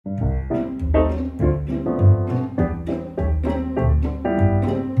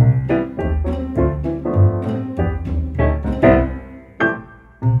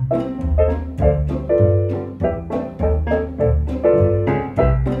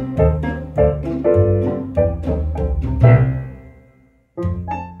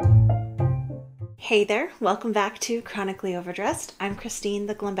Hey there, welcome back to Chronically Overdressed. I'm Christine,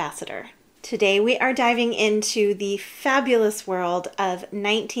 the Glambassador. Today we are diving into the fabulous world of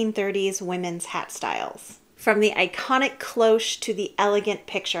 1930s women's hat styles. From the iconic cloche to the elegant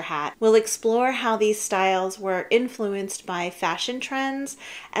picture hat, we'll explore how these styles were influenced by fashion trends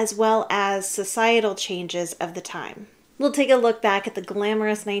as well as societal changes of the time. We'll take a look back at the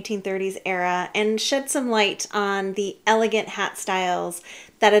glamorous 1930s era and shed some light on the elegant hat styles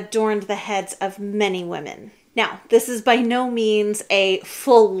that adorned the heads of many women. Now, this is by no means a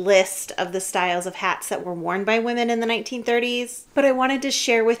full list of the styles of hats that were worn by women in the 1930s, but I wanted to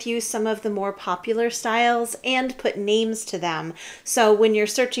share with you some of the more popular styles and put names to them, so when you're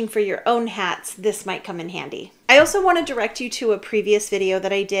searching for your own hats, this might come in handy. I also want to direct you to a previous video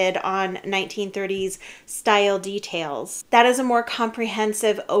that I did on 1930s style details. That is a more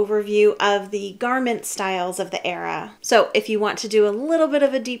comprehensive overview of the garment styles of the era. So if you want to do a little bit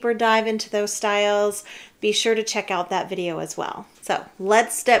of a deeper dive into those styles, be sure to check out that video as well. So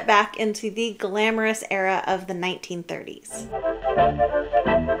let's step back into the glamorous era of the 1930s.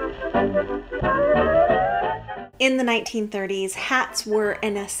 In the 1930s, hats were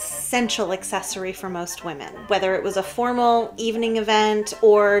an essential accessory for most women. Whether it was a formal evening event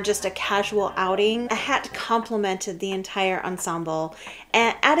or just a casual outing, a hat complemented the entire ensemble,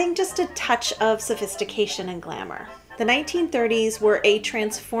 adding just a touch of sophistication and glamour. The 1930s were a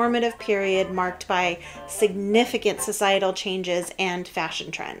transformative period marked by significant societal changes and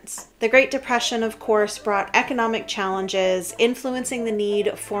fashion trends. The Great Depression, of course, brought economic challenges, influencing the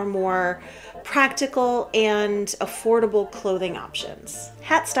need for more practical and affordable clothing options.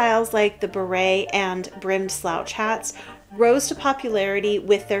 Hat styles like the beret and brimmed slouch hats rose to popularity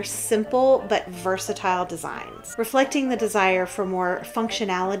with their simple but versatile designs, reflecting the desire for more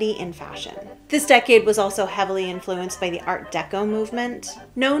functionality in fashion. This decade was also heavily influenced by the Art Deco movement.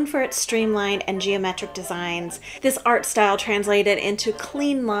 Known for its streamlined and geometric designs, this art style translated into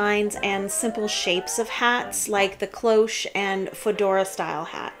clean lines and simple shapes of hats like the Cloche and Fedora style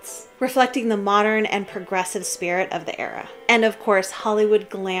hats, reflecting the modern and progressive spirit of the era. And of course, Hollywood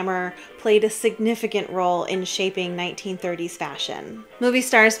glamour played a significant role in shaping 1930s fashion. Movie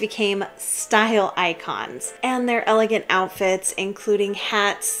stars became style icons, and their elegant outfits, including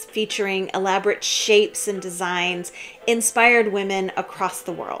hats featuring elaborate shapes and designs, inspired women across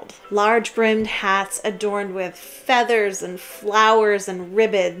the world. Large brimmed hats adorned with feathers and flowers and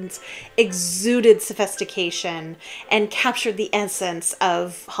ribbons exuded sophistication and captured the essence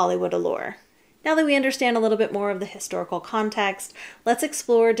of Hollywood allure. Now that we understand a little bit more of the historical context, let's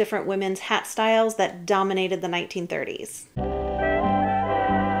explore different women's hat styles that dominated the 1930s.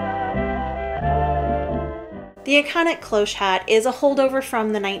 The iconic cloche hat is a holdover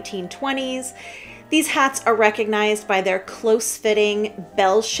from the 1920s. These hats are recognized by their close-fitting,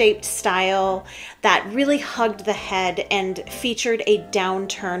 bell-shaped style that really hugged the head and featured a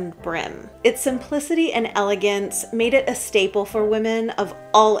downturned brim. Its simplicity and elegance made it a staple for women of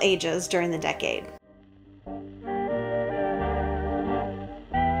all ages during the decade.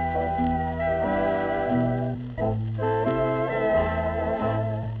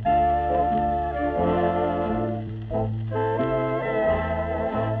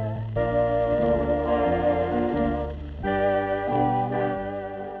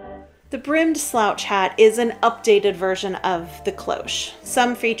 The brimmed slouch hat is an updated version of the cloche,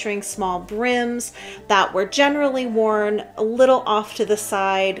 some featuring small brims that were generally worn a little off to the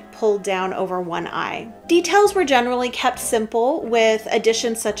side, pulled down over one eye. Details were generally kept simple, with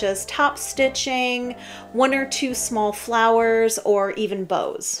additions such as top stitching, one or two small flowers, or even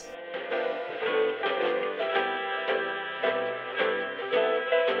bows.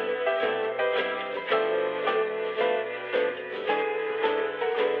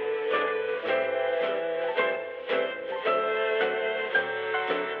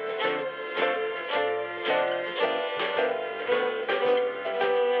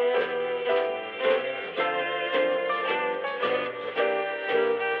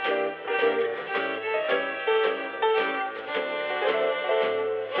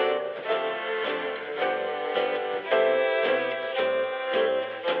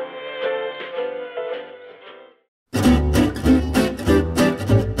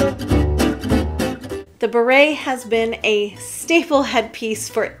 The beret has been a staple headpiece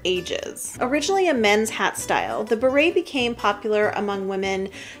for ages. Originally a men's hat style, the beret became popular among women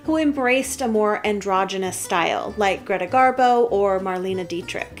who embraced a more androgynous style, like Greta Garbo or Marlene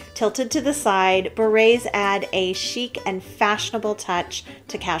Dietrich. Tilted to the side, berets add a chic and fashionable touch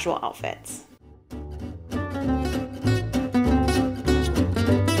to casual outfits.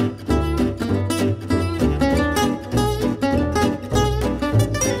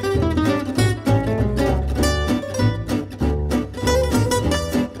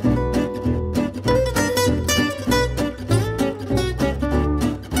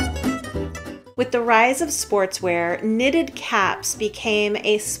 With the rise of sportswear, knitted caps became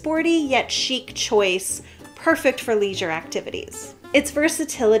a sporty yet chic choice, perfect for leisure activities. Its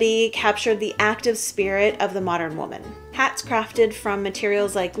versatility captured the active spirit of the modern woman. Hats crafted from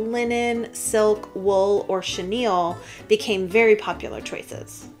materials like linen, silk, wool, or chenille became very popular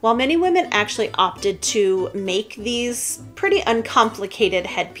choices. While many women actually opted to make these pretty uncomplicated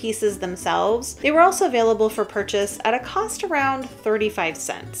headpieces themselves, they were also available for purchase at a cost around 35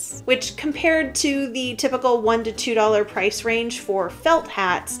 cents, which compared to the typical $1 to $2 price range for felt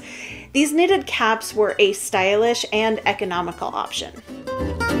hats, these knitted caps were a stylish and economical option.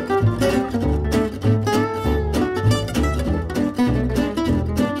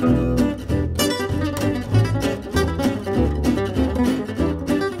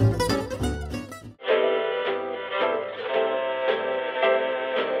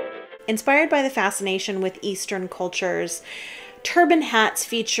 Inspired by the fascination with Eastern cultures, turban hats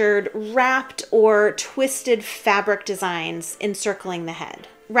featured wrapped or twisted fabric designs encircling the head.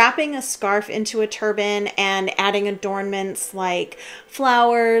 Wrapping a scarf into a turban and adding adornments like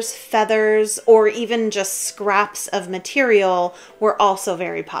flowers, feathers, or even just scraps of material were also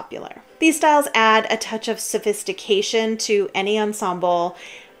very popular. These styles add a touch of sophistication to any ensemble,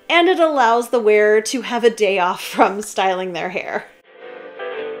 and it allows the wearer to have a day off from styling their hair.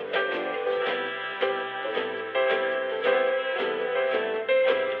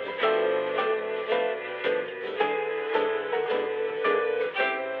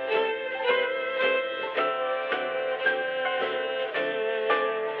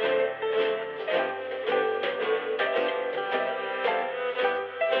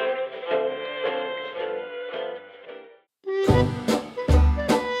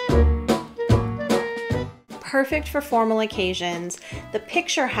 Perfect for formal occasions, the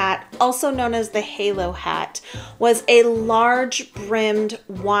picture hat, also known as the halo hat, was a large brimmed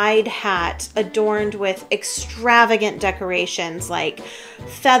wide hat adorned with extravagant decorations like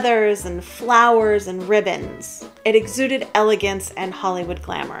feathers and flowers and ribbons. It exuded elegance and Hollywood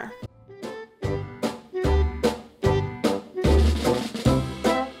glamour.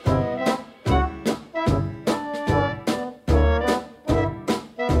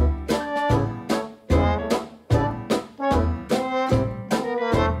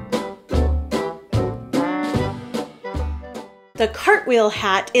 The cartwheel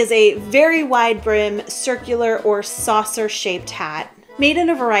hat is a very wide brim, circular or saucer shaped hat made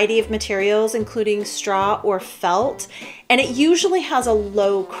in a variety of materials including straw or felt, and it usually has a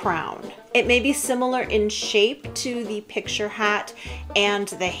low crown. It may be similar in shape to the picture hat and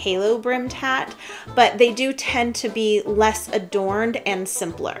the halo brimmed hat, but they do tend to be less adorned and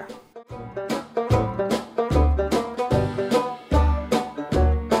simpler.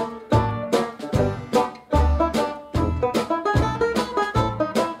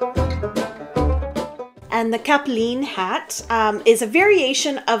 And the capeline hat is a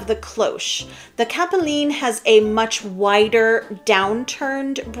variation of the cloche. The capeline has a much wider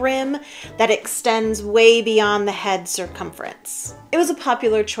downturned brim that extends way beyond the head circumference. It was a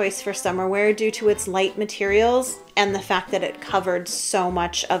popular choice for summer wear due to its light materials and the fact that it covered so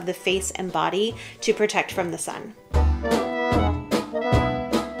much of the face and body to protect from the sun.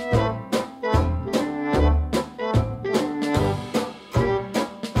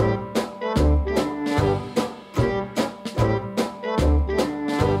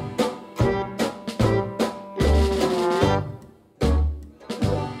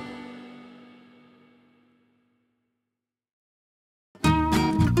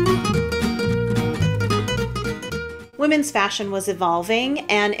 Women's fashion was evolving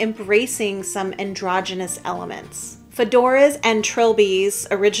and embracing some androgynous elements. Fedoras and trilbys,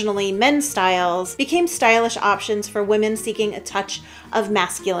 originally men's styles, became stylish options for women seeking a touch of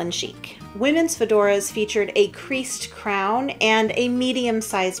masculine chic. Women's fedoras featured a creased crown and a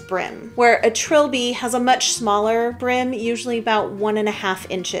medium-sized brim, where a trilby has a much smaller brim, usually about 1.5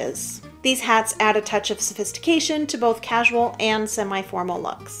 inches. These hats add a touch of sophistication to both casual and semi-formal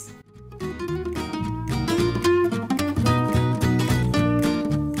looks.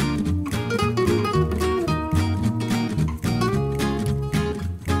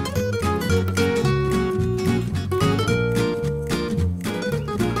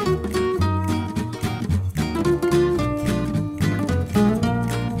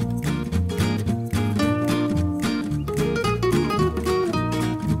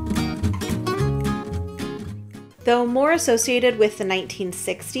 Though more associated with the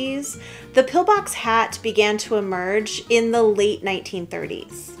 1960s, the pillbox hat began to emerge in the late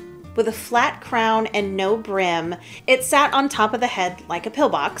 1930s. With a flat crown and no brim, it sat on top of the head like a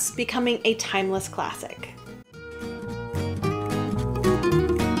pillbox, becoming a timeless classic.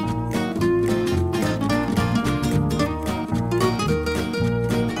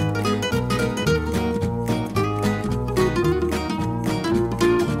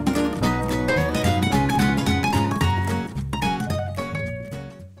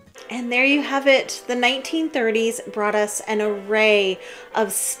 And there you have it. The 1930s brought us an array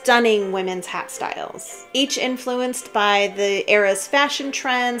of stunning women's hat styles, each influenced by the era's fashion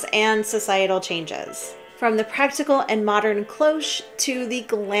trends and societal changes. From the practical and modern cloche to the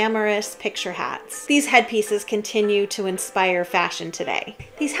glamorous picture hats, these headpieces continue to inspire fashion today.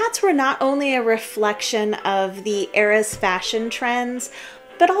 These hats were not only a reflection of the era's fashion trends,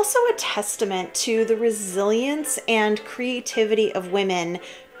 but also a testament to the resilience and creativity of women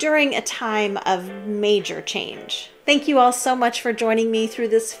during a time of major change. Thank you all so much for joining me through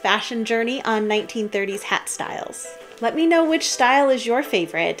this fashion journey on 1930s hat styles. Let me know which style is your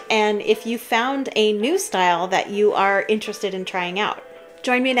favorite and if you found a new style that you are interested in trying out.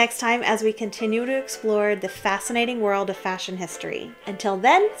 Join me next time as we continue to explore the fascinating world of fashion history. Until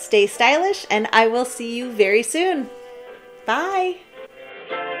then, stay stylish and I will see you very soon. Bye!